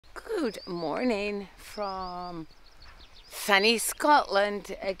Good morning from sunny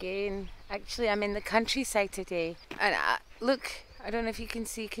Scotland again. Actually, I'm in the countryside today. And look, I don't know if you can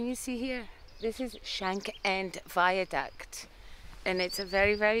you see here? This is Shank End Viaduct. And it's a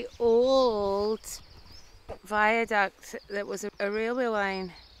very, very old viaduct that was a railway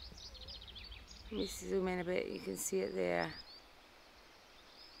line. Let me zoom in a bit, you can see it there.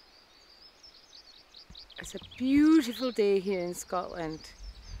 It's a beautiful day here in Scotland.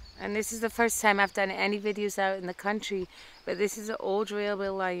 And this is the first time I've done any videos out in the country, but this is an old railway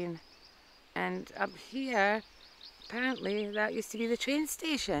line. And up here, apparently that used to be the train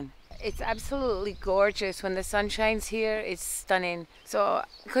station. It's absolutely gorgeous when the sun shines here. It's stunning. So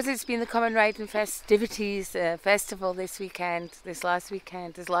because it's been the Common Riding festivities festival this last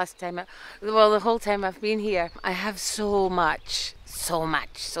time, the whole time I've been here, I have so much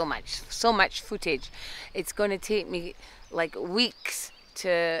footage. It's going to take me like weeks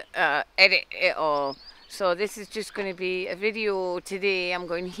to edit it all. So this is just going to be a video today. I'm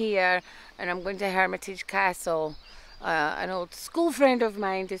going here and I'm going to Hermitage Castle. An old school friend of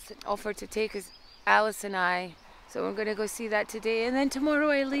mine just offered to take us, Alice and I. So we're going to go see that today, and then tomorrow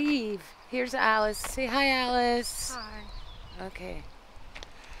I leave. Here's Alice. Say hi, Alice. Hi. Okay.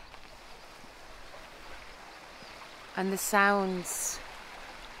 And the sounds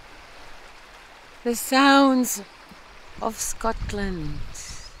of Scotland.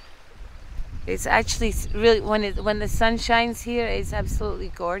 It's actually really, when the sun shines here, it's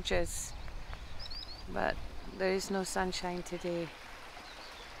absolutely gorgeous. But there is no sunshine today.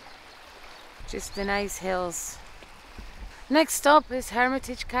 Just the nice hills. Next stop is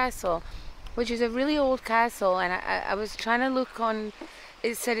Hermitage Castle, which is a really old castle, and I was trying to look on.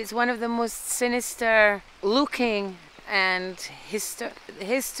 It said it's one of the most sinister looking and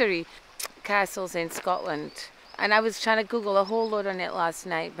history castles in Scotland. And I was trying to Google a whole lot on it last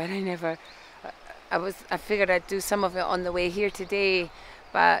night, but I figured I'd do some of it on the way here today,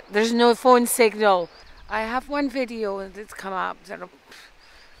 but there's no phone signal. I have one video that's come up,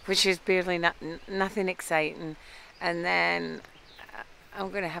 which is barely nothing exciting, and then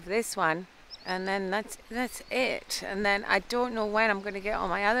I'm going to have this one, and then that's it. And then I don't know when I'm going to get all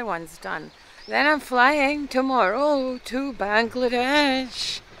my other ones done. Then I'm flying tomorrow to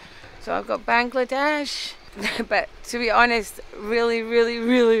Bangladesh. So I've got Bangladesh, but to be honest, really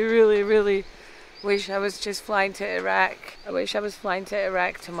wish I was just flying to Iraq. I wish I was flying to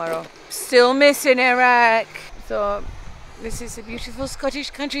Iraq tomorrow. Still missing Iraq. So this is a beautiful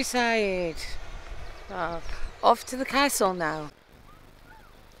Scottish countryside. Off to the castle now.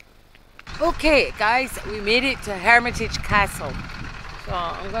 Okay guys, we made it to Hermitage Castle. So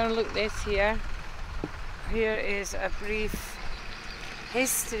I'm going to look this here. Here is a brief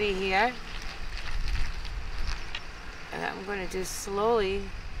history here. And I'm going to do slowly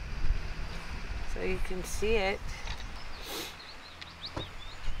so you can see it.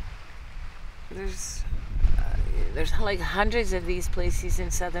 There's like hundreds of these places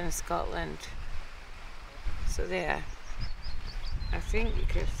in southern Scotland. So there, I think you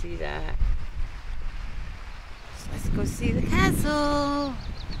can see that. So let's go see the castle.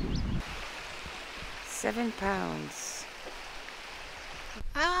 £7.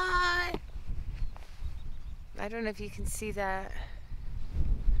 I don't know if you can see that.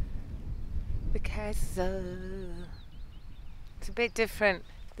 The castle. It's a bit different.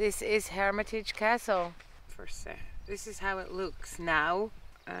 This is Hermitage Castle. This is how it looks now,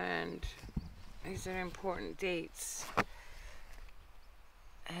 and these are important dates.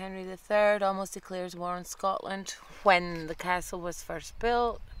 Henry III almost declares war on Scotland when the castle was first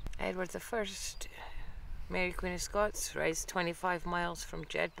built. Edward I, Mary Queen of Scots, rides 25 miles from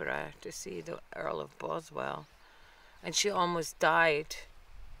Jedburgh to see the Earl of Boswell, and she almost died.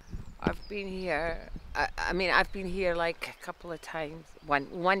 I've been here, I've been here like a couple of times.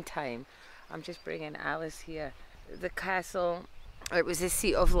 One time, I'm just bringing Alice here. The castle, it was the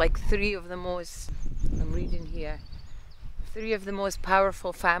seat of like three of the most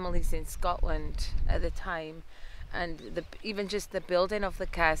powerful families in Scotland at the time. And even just the building of the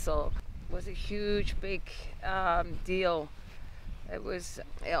castle was a huge, big deal. It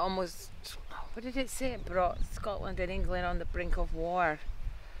almost, what did it say? It brought Scotland and England on the brink of war.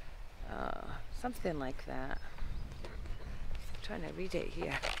 Something like that. I'm trying to read it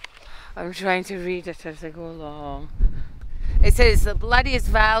here. I'm trying to read it as I go along. It says the bloodiest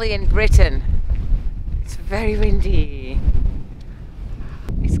valley in Britain. It's very windy.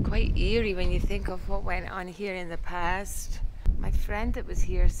 It's quite eerie when you think of what went on here in the past. My friend that was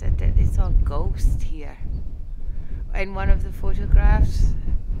here said that they saw a ghost here. In one of the photographs,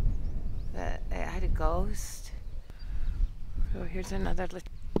 that it had a ghost. So here's another little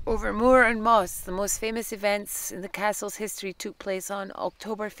Over moor and moss, the most famous events in the castle's history took place on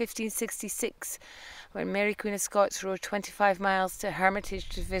October 1566, when Mary Queen of Scots rode 25 miles to Hermitage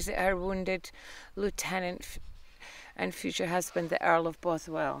to visit her wounded lieutenant and future husband, the Earl of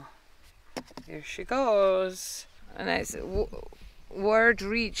Bothwell. Here she goes. And as word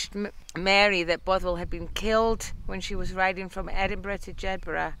reached Mary that Bothwell had been killed when she was riding from Edinburgh to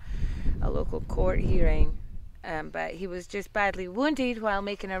Jedburgh, a local court hearing. But he was just badly wounded while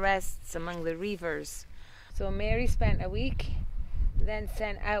making arrests among the reivers. So Mary spent a week, then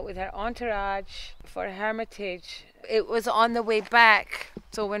sent out with her entourage for Hermitage. It was on the way back.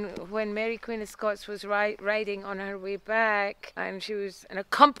 So when Mary Queen of Scots was riding on her way back, and she was an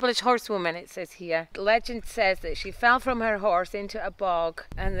accomplished horsewoman, it says here. Legend says that she fell from her horse into a bog,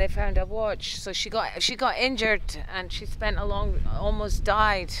 and they found a watch. So she got injured, and she spent almost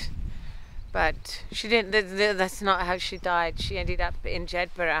died. But she didn't. That's not how she died. She ended up in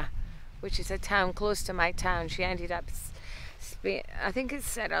Jedburgh, which is a town close to my town. She ended up, I think it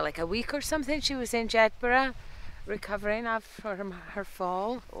said like a week or something. She was in Jedburgh, recovering after her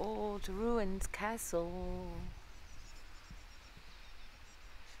fall. Old ruined castle.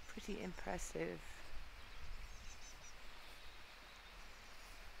 Pretty impressive.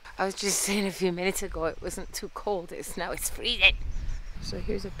 I was just saying a few minutes ago it wasn't too cold. Now it's freezing. So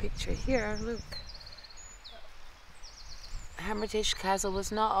here's a picture here, look. Hermitage Castle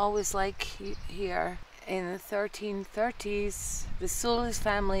was not always like here. In the 1330s, the Soulis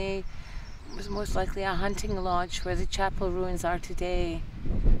family was most likely a hunting lodge where the chapel ruins are today.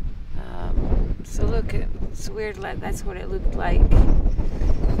 So look, it's weird, like that's what it looked like. And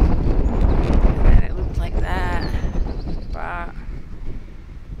then it looked like that. But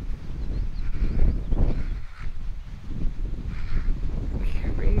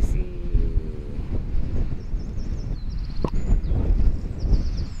crazy.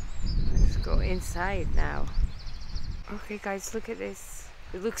 Let's go inside now. Okay guys, look at this.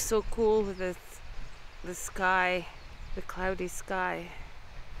 It looks so cool with the sky, the cloudy sky.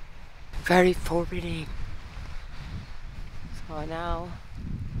 Very forbidding. So now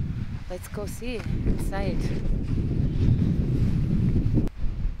let's go see it inside.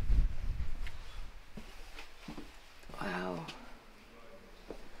 Wow.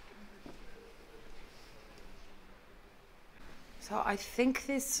 So I think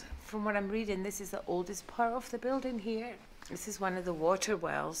this, from what I'm reading, this is the oldest part of the building here. This is one of the water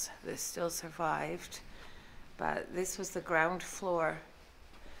wells that still survived, but this was the ground floor,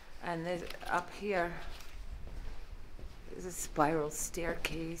 and this, up here is a spiral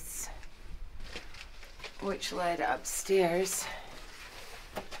staircase which led upstairs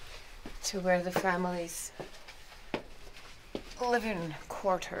to where the family's living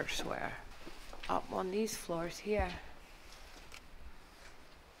quarters were, up on these floors here.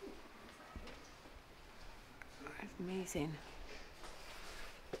 Amazing.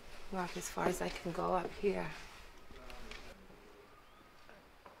 Walk as far as I can go up here.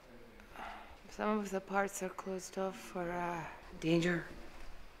 Some of the parts are closed off for danger.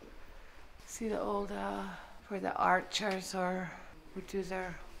 See the old where the archers would do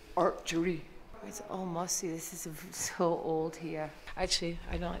their archery. It's all mossy. This is so old here. Actually,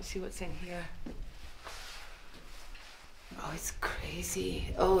 I don't see what's in here. Oh, it's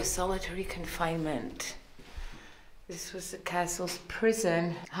crazy. Oh, solitary confinement. This was the castle's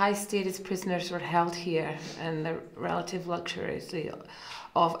prison. High status prisoners were held here, and the relative luxuries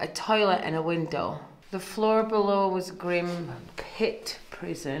of a toilet and a window. The floor below was grim pit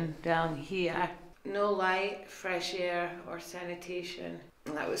prison down here. No light, fresh air, or sanitation.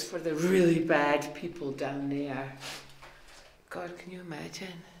 And that was for the really bad people down there. God, can you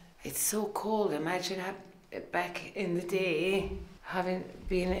imagine? It's so cold. Imagine back in the day, having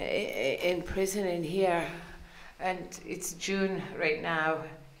been in prison in here. And it's June right now,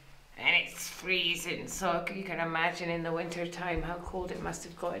 and it's freezing, so you can imagine in the winter time how cold it must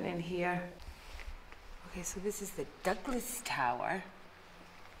have gotten in here. Okay, so this is the Douglas Tower,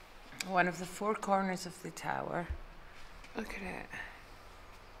 one of the four corners of the tower. Look at it.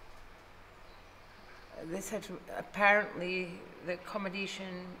 This had, apparently the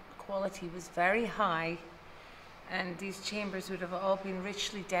accommodation quality was very high, and these chambers would have all been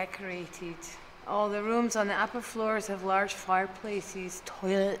richly decorated. All the rooms on the upper floors have large fireplaces,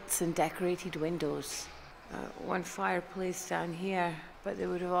 toilets, and decorated windows. One fireplace down here, but they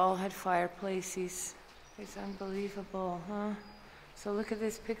would have all had fireplaces. It's unbelievable, huh? So look at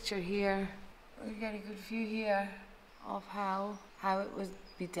this picture here. We get a good view here of how it would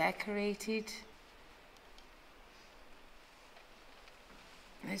be decorated.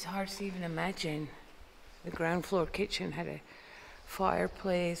 It's hard to even imagine. The ground floor kitchen had a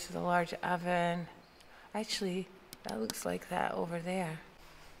fireplace with a large oven. Actually, that looks like that over there.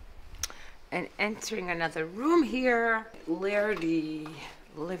 And entering another room here, Lairdy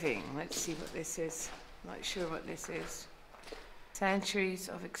living. Let's see what this is. Not sure what this is. Centuries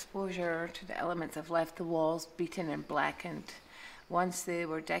of exposure to the elements have left the walls beaten and blackened. Once they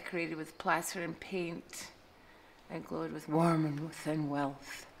were decorated with plaster and paint and glowed with warmth and thin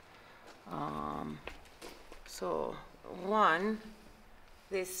wealth.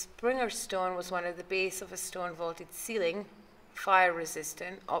 This Springer stone was one of the base of a stone vaulted ceiling, fire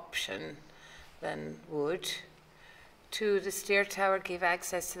resistant option than wood. 2, the stair tower gave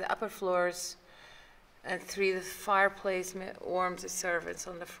access to the upper floors. And 3, the fireplace warms the servants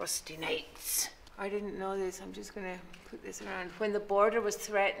on the frosty nights. I didn't know this, I'm just gonna put this around. When the border was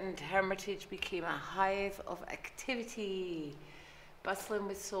threatened, Hermitage became a hive of activity, bustling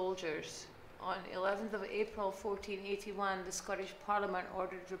with soldiers. On 11th of April 1481, the Scottish Parliament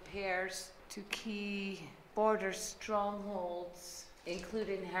ordered repairs to key border strongholds,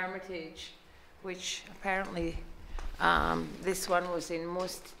 including Hermitage, which apparently this one was in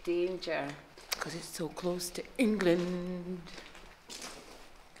most danger because it's so close to England.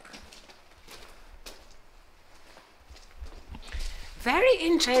 Very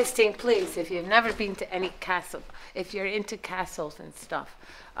interesting place if you've never been to any castle, if you're into castles and stuff.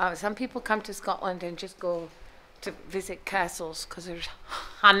 Some people come to Scotland and just go to visit castles because there's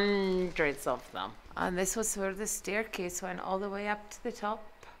hundreds of them. And this was where the staircase went all the way up to the top.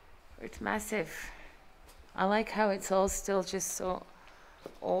 It's massive. I like how it's all still just so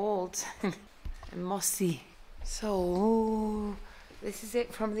old and mossy. So this is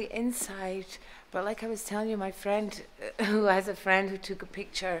it from the inside. But like I was telling you, my friend, who has a friend who took a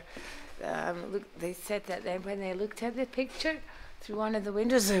picture, they said that then when they looked at the picture through one of the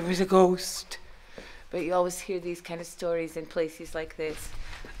windows, there was a ghost. But you always hear these kind of stories in places like this.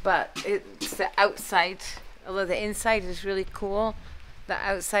 But it's the outside, although the inside is really cool. The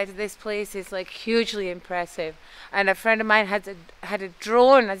outside of this place is like hugely impressive. And a friend of mine had a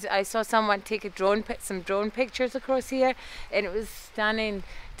drone. I saw someone take some drone pictures across here, and it was stunning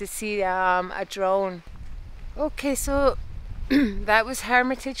to see a drone. Okay, so that was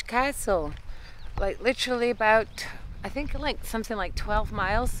Hermitage Castle. Like literally about, I think like something like 12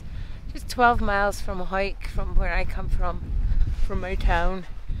 miles. Just 12 miles from Hawick, from where I come from my town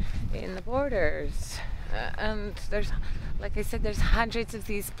in the borders. And there's, like I said, there's hundreds of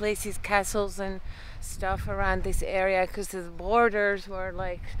these places, castles and stuff around this area because the borders were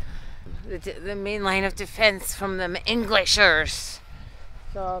like the main line of defense from the Englishers.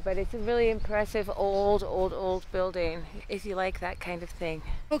 So, but it's a really impressive old building if you like that kind of thing.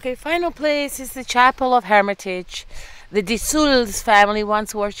 Okay, final place is the Chapel of Hermitage. The de Sulls family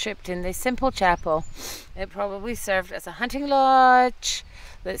once worshipped in this simple chapel. It probably served as a hunting lodge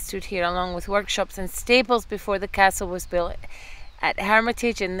that stood here along with workshops and stables before the castle was built at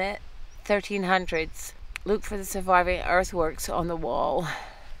Hermitage in the 1300s. Look for the surviving earthworks on the wall.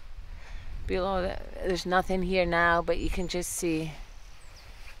 Below there's nothing here now, but you can just see.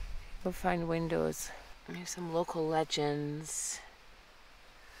 We'll find windows. There's some local legends.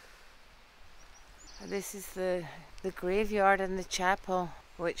 This is the graveyard and the chapel,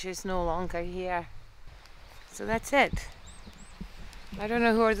 which is no longer here. So that's it. I don't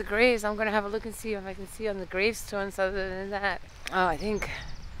know who are the graves. I'm going to have a look and see if I can see on the gravestones other than that. Oh, I think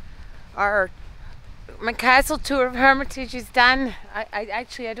my castle tour of Hermitage is done. I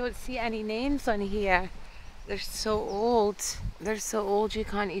don't see any names on here. They're so old. They're so old you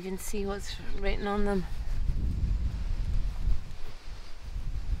can't even see what's written on them.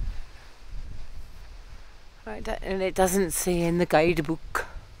 Right, and it doesn't say in the guidebook.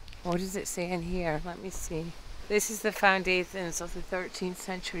 What does it say in here? Let me see. This is the foundations of the 13th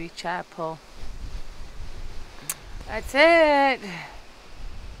century chapel. That's it.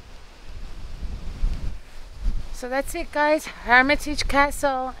 So that's it, guys. Hermitage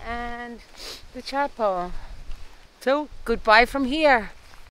Castle and the chapel. So goodbye from here.